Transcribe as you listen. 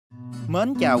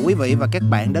Mến chào quý vị và các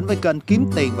bạn đến với kênh Kiếm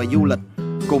Tiền và Du Lịch.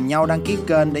 Cùng nhau đăng ký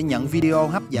kênh để nhận video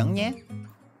hấp dẫn nhé.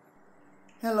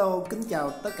 Hello, kính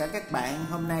chào tất cả các bạn.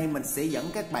 Hôm nay mình sẽ dẫn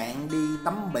các bạn đi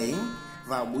tắm biển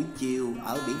vào buổi chiều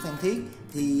ở biển Phan Thiết.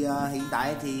 Thì hiện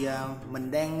tại thì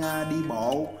mình đang đi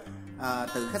bộ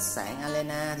từ khách sạn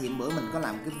Arena. Thì bữa mình có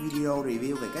làm cái video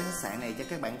review về cái khách sạn này cho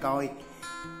các bạn coi.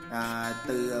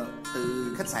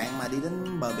 Từ khách sạn mà đi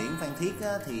đến bờ biển Phan Thiết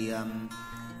á, thì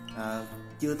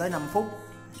chưa tới 5 phút.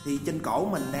 Thì trên cổ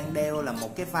mình đang đeo là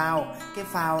một cái phao. Cái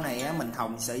phao này á, mình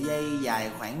thòng sợi dây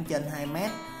dài khoảng trên 2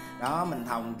 mét. Đó, mình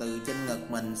thòng từ trên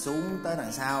ngực mình xuống tới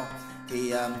đằng sau.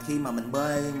 Thì khi mà mình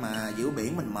bơi mà giữa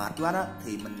biển mình mệt quá đó,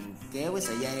 thì mình kéo cái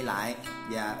sợi dây lại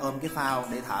và ôm cái phao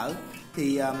để thở.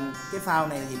 Thì cái phao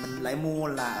này thì mình lại mua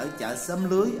là ở chợ Xóm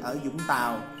Lưới ở Vũng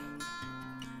Tàu.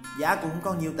 Giá cũng không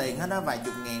có nhiêu tiền hết đó, vài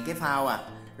chục ngàn cái phao à.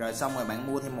 Rồi xong rồi bạn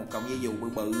mua thêm một cọng dây dù bự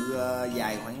bự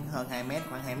dài khoảng hơn 2 mét,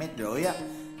 khoảng 2,5 mét á.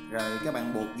 Rồi các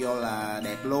bạn buộc vô là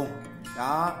đẹp luôn.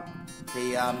 Đó.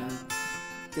 Thì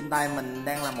trên tay mình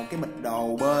đang là một cái bịch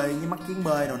đồ bơi với mắt kiếng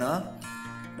bơi rồi nữa.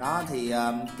 Đó thì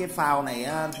cái phao này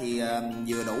á, thì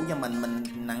vừa đủ cho mình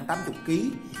nặng 80 kg,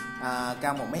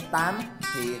 cao 1,8 m.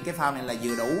 Thì cái phao này là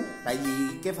vừa đủ. Tại vì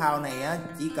cái phao này á,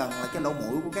 chỉ cần là cái lỗ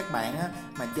mũi của các bạn á,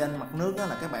 mà trên mặt nước á,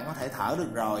 là các bạn có thể thở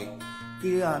được rồi.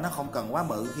 Chứ nó không cần quá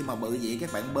bự. Khi mà bự vậy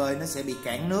các bạn bơi nó sẽ bị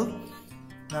cản nước.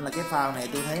 Nên là cái phao này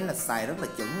tôi thấy là xài rất là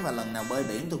chuẩn. Và lần nào bơi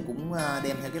biển tôi cũng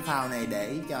đem theo cái phao này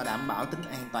để cho đảm bảo tính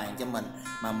an toàn cho mình.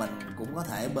 Mà mình cũng có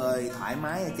thể bơi thoải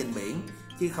mái ở trên biển,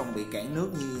 chứ không bị cản nước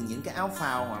như những cái áo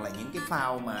phao hoặc là những cái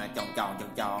phao mà tròn tròn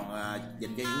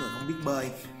dành cho những người không biết bơi.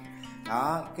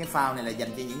 Đó, cái phao này là dành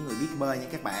cho những người biết bơi nha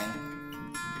các bạn.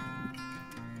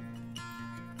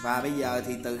 Và bây giờ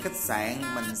thì từ khách sạn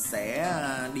mình sẽ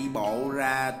đi bộ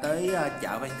ra tới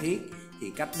chợ Phan Thiết.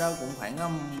 Thì cách đó cũng khoảng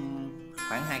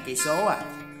 2 cây số à.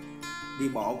 Đi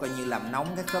bộ coi như làm nóng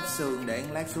các khớp xương để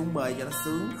lát xuống bơi cho nó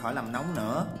sướng, khỏi làm nóng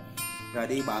nữa. Rồi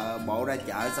đi bộ ra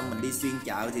chợ, xong mình đi xuyên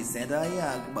chợ thì sẽ tới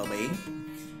bờ biển.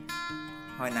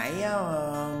 Hồi nãy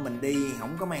mình đi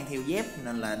không có mang theo dép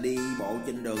nên là đi bộ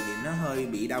trên đường thì nó hơi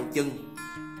bị đau chân.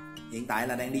 Hiện tại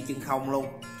là đang đi chân không luôn.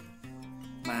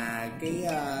 Mà cái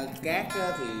cát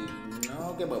thì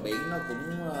cái bờ biển nó cũng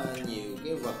nhiều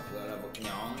cái vật gọi là vật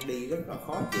nhọn, đi rất là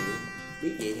khó chịu.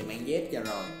 Biết vậy thì mang dép cho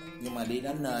rồi, nhưng mà đi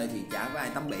đến nơi thì chả có ai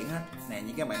tắm biển hết. Nè,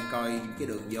 như các bạn coi cái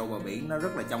đường vô bờ biển nó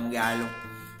rất là chông gai luôn,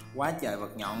 quá trời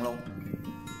vật nhọn luôn.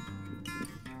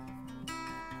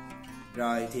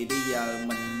 Rồi thì bây giờ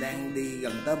mình đang đi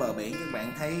gần tới bờ biển. Các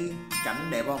bạn thấy cảnh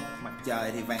đẹp không? Mặt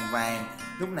trời thì vàng vàng.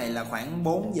 Lúc này là khoảng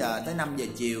 4 giờ tới 5 giờ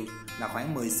chiều, là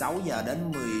khoảng 16 giờ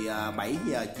đến 17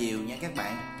 giờ chiều nha các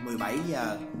bạn.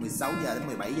 16 giờ đến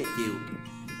 17 giờ chiều.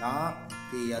 Đó,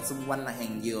 thì xung quanh là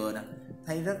hàng dừa nè,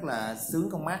 thấy rất là sướng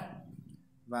con mắt.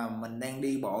 Và mình đang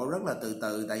đi bộ rất là từ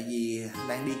từ, tại vì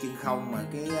đang đi chân không mà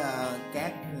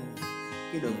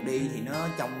cái đường đi thì nó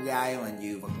chông gai mà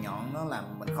nhiều vật nhọn, nó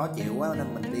làm mình khó chịu quá.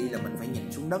 Nên mình đi là mình phải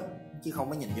nhìn xuống đất, chứ không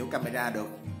có nhìn vô camera được.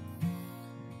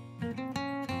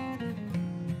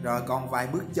 Rồi còn vài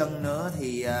bước chân nữa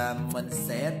thì mình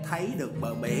sẽ thấy được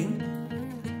bờ biển.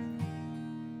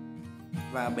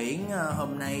 Và biển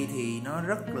hôm nay thì nó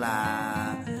rất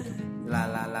là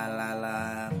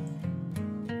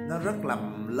nó rất là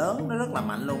lớn, nó rất là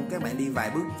mạnh luôn. Các bạn đi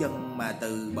vài bước chân mà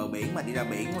từ bờ biển mà đi ra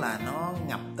biển là nó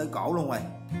ngập tới cổ luôn rồi.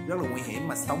 Rất là nguy hiểm,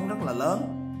 mà sóng rất là lớn.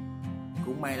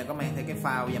 Cũng may là có mang theo cái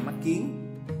phao và mắt kiếng.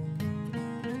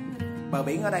 Bờ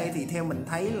biển ở đây thì theo mình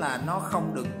thấy là nó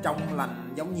không được trong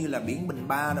lành giống như là biển Bình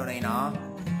Ba đồ này nọ.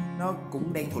 Nó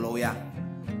cũng đen thù lùi à,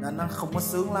 nên nó không có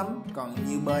sướng lắm. Còn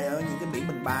như bơi ở những cái biển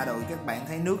Bình Ba rồi, các bạn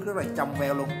thấy nước rất là trong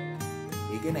veo luôn.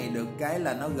 Thì cái này được cái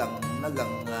là nó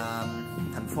gần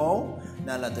thành phố,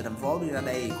 nên là từ thành phố đi ra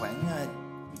đây khoảng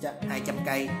 200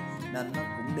 cây, nên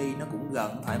nó cũng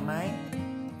gần, thoải mái.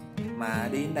 Mà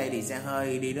đi đến đây thì xe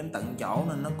hơi đi đến tận chỗ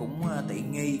nên nó cũng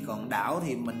tiện nghi. Còn đảo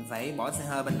thì mình phải bỏ xe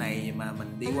hơi bên này mà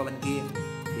mình đi qua bên kia.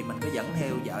 Thì mình có dẫn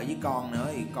theo vợ với con nữa,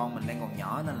 thì con mình đang còn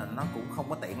nhỏ nên là nó cũng không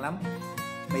có tiện lắm.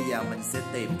 Bây giờ mình sẽ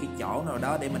tìm cái chỗ nào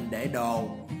đó để mình để đồ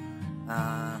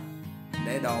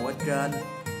ở trên,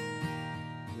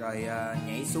 rồi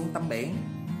nhảy xuống tắm biển.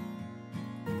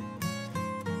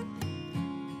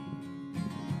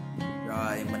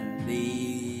 Rồi mình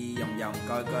đi vòng vòng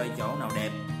coi chỗ nào đẹp.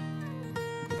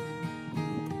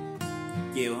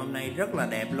 Chiều hôm nay rất là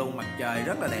đẹp luôn, mặt trời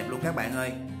rất là đẹp luôn các bạn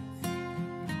ơi.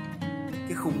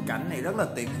 Cái khung cảnh này rất là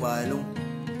tuyệt vời luôn.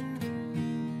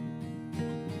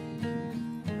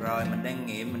 Rồi mình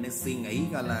đang suy nghĩ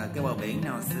coi là cái bờ biển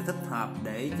nào sẽ thích hợp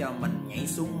để cho mình nhảy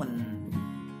xuống mình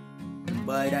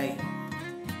bơi đây.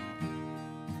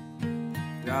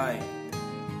 Rồi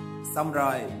Xong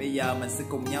rồi bây giờ mình sẽ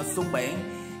cùng nhau xuống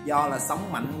biển. Do là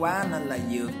sóng mạnh quá nên là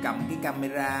vừa cầm cái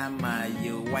camera mà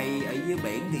vừa quay ở dưới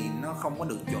biển thì nó không có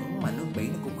được chuẩn, mà nước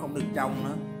biển nó cũng không được trong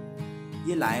nữa.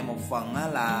 Với lại một phần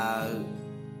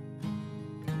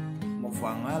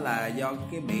là do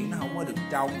cái biển nó không có được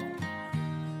trong,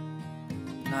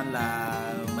 nên là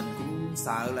mình cũng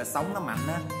sợ là sóng nó mạnh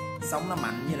á, sóng nó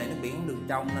mạnh với lại nước biển không được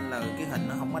trong nên là cái hình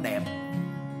nó không có đẹp.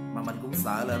 Mà mình cũng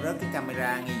sợ là rớt cái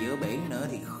camera ngay giữa biển nữa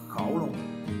thì khổ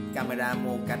luôn. Camera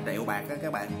mua cả 1 triệu bạc á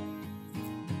các bạn.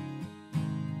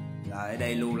 Rồi ở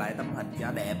đây lưu lại tấm hình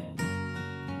cho đẹp.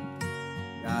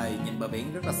 Rồi nhìn bờ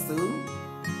biển rất là sướng.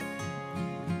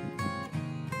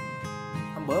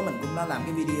 Hôm bữa mình cũng đã làm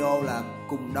cái video là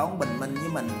cùng đón bình minh với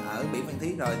mình ở biển Phan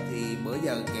Thiết rồi, thì bữa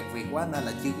giờ kẹt việc quá nên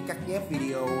là chưa có cắt ghép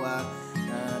video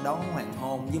đón hoàng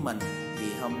hôn với mình,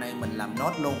 thì hôm nay mình làm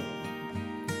nốt luôn.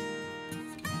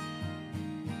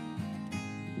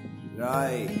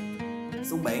 Rồi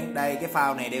xuống biển, đây cái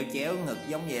phao này đeo chéo ngực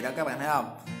giống vậy đó các bạn thấy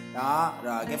không? Đó,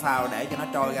 rồi cái phao để cho nó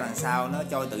trôi ra đằng sau, nó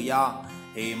trôi tự do.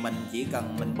 Thì mình chỉ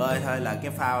cần mình bơi thôi là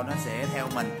cái phao nó sẽ theo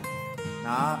mình.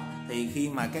 Đó, thì khi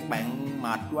mà các bạn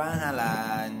mệt quá hay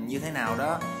là như thế nào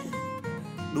đó,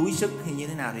 đuối sức hay như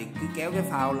thế nào thì cứ kéo cái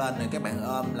phao lên rồi các bạn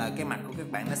ôm là cái mặt của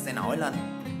các bạn nó sẽ nổi lên.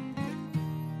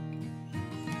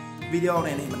 Video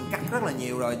này thì mình cắt rất là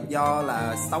nhiều rồi, do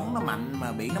là sóng nó mạnh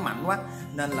mà biển nó mạnh quá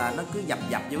nên là nó cứ dập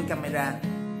vô cái camera.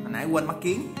 Hồi nãy quên mắt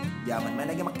kiếng, giờ mình mới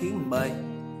lấy cái mắt kiếng mình bơi.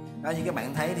 Đó, như các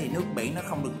bạn thấy thì nước biển nó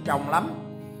không được trong lắm.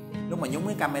 Lúc mà nhúng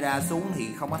cái camera xuống thì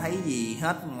không có thấy gì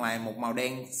hết ngoài một màu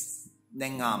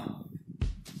đen ngòm.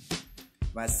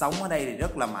 Và sóng ở đây thì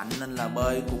rất là mạnh nên là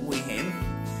bơi cũng nguy hiểm.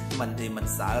 Mình thì mình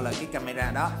sợ là cái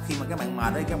camera đó, khi mà các bạn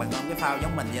mệt đấy các bạn ôm cái phao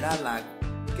giống mình vậy đó là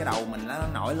cái đầu mình nó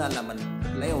nổi lên là mình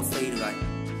lấy oxy được rồi.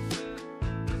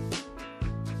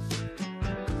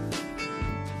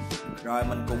 Rồi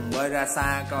mình cùng bơi ra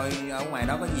xa coi ở ngoài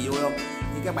đó có gì vui không.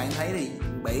 Như các bạn thấy thì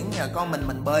biển giờ có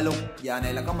mình bơi luôn, giờ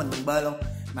này là có mình bơi luôn.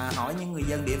 Mà hỏi những người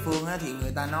dân địa phương á, thì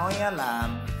người ta nói á, là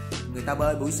người ta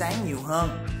bơi buổi sáng nhiều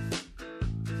hơn.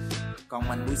 Còn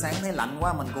mình buổi sáng thấy lạnh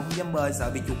quá mình cũng không dám bơi,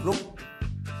 sợ bị chuột rút,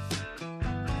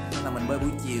 nên là mình bơi buổi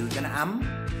chiều cho nó ấm.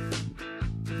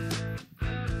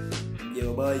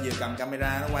 Vừa bơi vừa cầm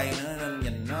camera nó quay nữa nên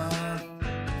nhìn nó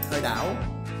hơi đảo,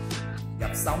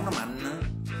 gặp sóng nó mạnh nữa.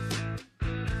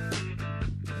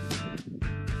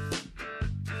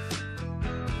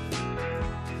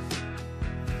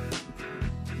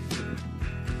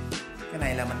 Cái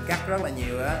này là mình cắt rất là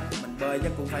nhiều á, mình bơi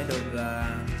chắc cũng phải được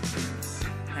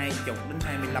 20 đến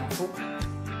 25 phút nhưng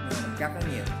mà mình cắt rất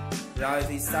nhiều. Rồi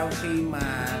thì sau khi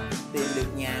mà tìm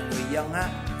được nhà người dân á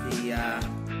thì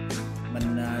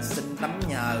mình xin tắm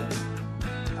nhờ.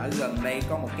 Ở gần đây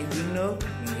có một cái giếng nước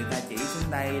thì người ta chỉ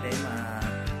xuống đây để mà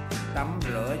tắm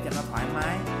rửa cho nó thoải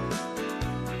mái.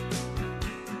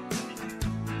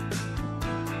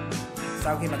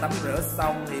 Sau khi mà tắm rửa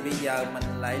xong thì bây giờ mình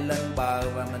lại lên bờ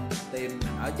và mình tìm.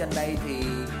 Ở trên đây thì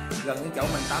gần cái chỗ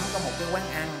mình tắm có một cái quán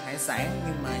ăn hải sản,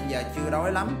 nhưng mà giờ chưa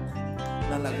đói lắm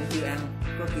nên là cũng chưa ăn,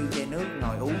 có kêu chai nước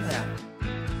ngồi uống thôi à.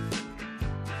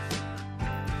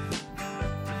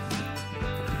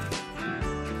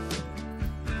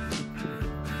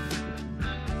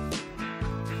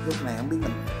 Lúc này không biết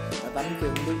mình đã tắm chưa,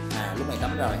 không biết. Lúc này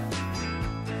tắm rồi.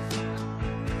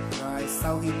 Rồi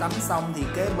sau khi tắm xong thì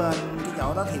kế bên cái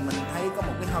chỗ đó thì mình thấy có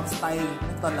một cái homestay,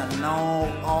 nó tên là No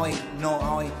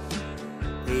Oil.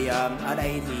 Thì ở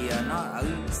đây thì nó ở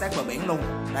sát bờ biển luôn.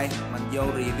 Đây mình vô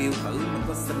review thử, mình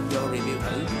có xin vô review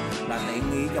thử là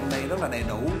tiện nghi trong đây rất là đầy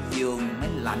đủ, giường, máy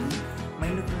lạnh, máy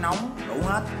nước nóng, đủ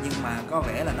hết. Nhưng mà có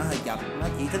vẻ là nó hơi chật, nó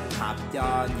chỉ thích hợp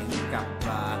cho những cặp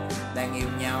đang yêu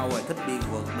nhau rồi thích đi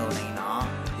vượt đồ này nọ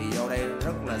thì vô đây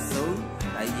rất là sướng.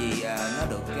 Tại vì nó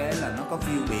được cái là nó có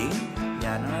view biển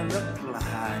và nó rất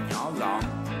là nhỏ gọn,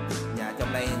 và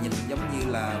trong đây nhìn giống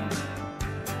như là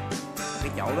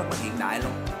cái chỗ rất là hiện đại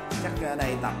luôn. Chắc ở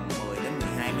đây tầm 10 đến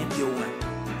 12 mét vuông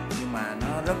nhưng mà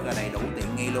nó rất là đầy đủ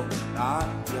tiện nghi luôn. Đó,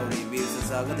 vô review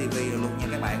sơ có tivi rồi luôn nha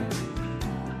các bạn,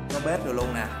 có bếp rồi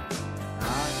luôn nè.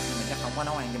 Đó, nhưng mà chắc không có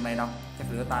nấu ăn trong đây đâu, chắc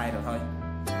rửa tay rồi thôi,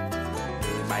 thì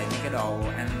bày mấy cái đồ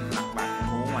ăn lặt vặt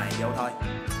mua ngoài vô thôi.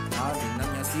 Đó thì nó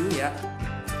nhỏ xíu vậy á.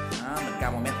 Đó, mình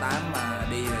cao 1m8 mà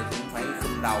đi rồi cũng phải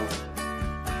khum đầu.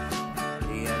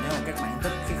 Thì nếu mà các bạn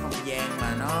thích cái không gian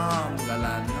mà nó gọi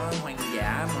là nó hoang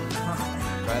dã mà nó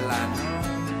gọi là nó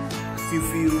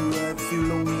phiêu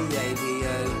lưu như vậy thì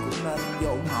cũng nên vô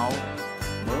ủng hộ.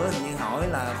 Bữa hình như hỏi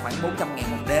là khoảng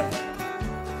 400.000 một đêm.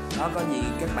 Đó, có gì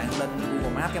các bạn lên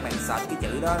Google Maps các bạn search cái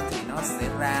chữ đó thì nó sẽ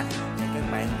ra, thì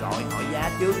các bạn gọi hỏi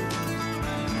giá trước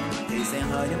thì xe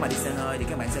hơi. Nếu mà đi xe hơi thì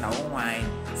các bạn sẽ đậu ở ngoài,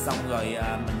 xong rồi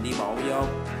mình đi bộ vô.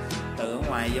 Từ ở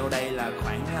ngoài vô đây là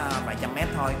khoảng vài trăm mét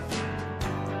thôi,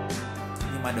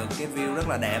 nhưng mà được cái view rất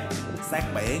là đẹp, sát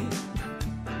biển.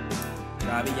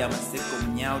 Rồi bây giờ mình sẽ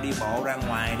cùng nhau đi bộ ra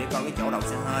ngoài để coi cái chỗ đậu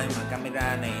xe hơi. Mà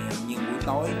camera này hình như buổi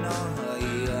tối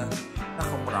nó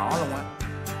không rõ luôn á.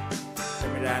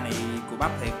 Camera này của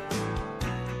bắp thiệt,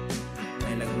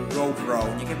 này là GoPro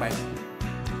nha các bạn,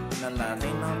 nên là thấy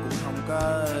nó cũng không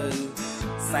có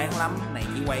sáng lắm. Này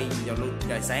chỉ quay vào lúc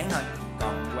trời sáng thôi,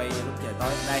 còn quay lúc trời tối.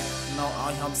 Đây, No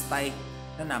Oil Homestay,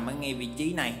 nó nằm ở ngay vị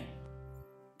trí này.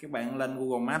 Các bạn lên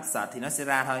Google Maps search thì nó sẽ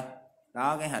ra thôi.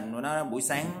 Đó, cái hình của nó buổi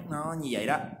sáng nó như vậy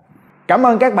đó. Cảm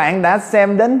ơn các bạn đã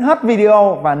xem đến hết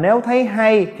video, và nếu thấy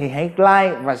hay thì hãy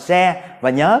like và share, và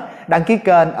nhớ đăng ký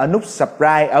kênh ở nút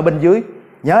subscribe ở bên dưới.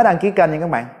 Nhớ đăng ký kênh nha các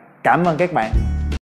bạn. Cảm ơn các bạn.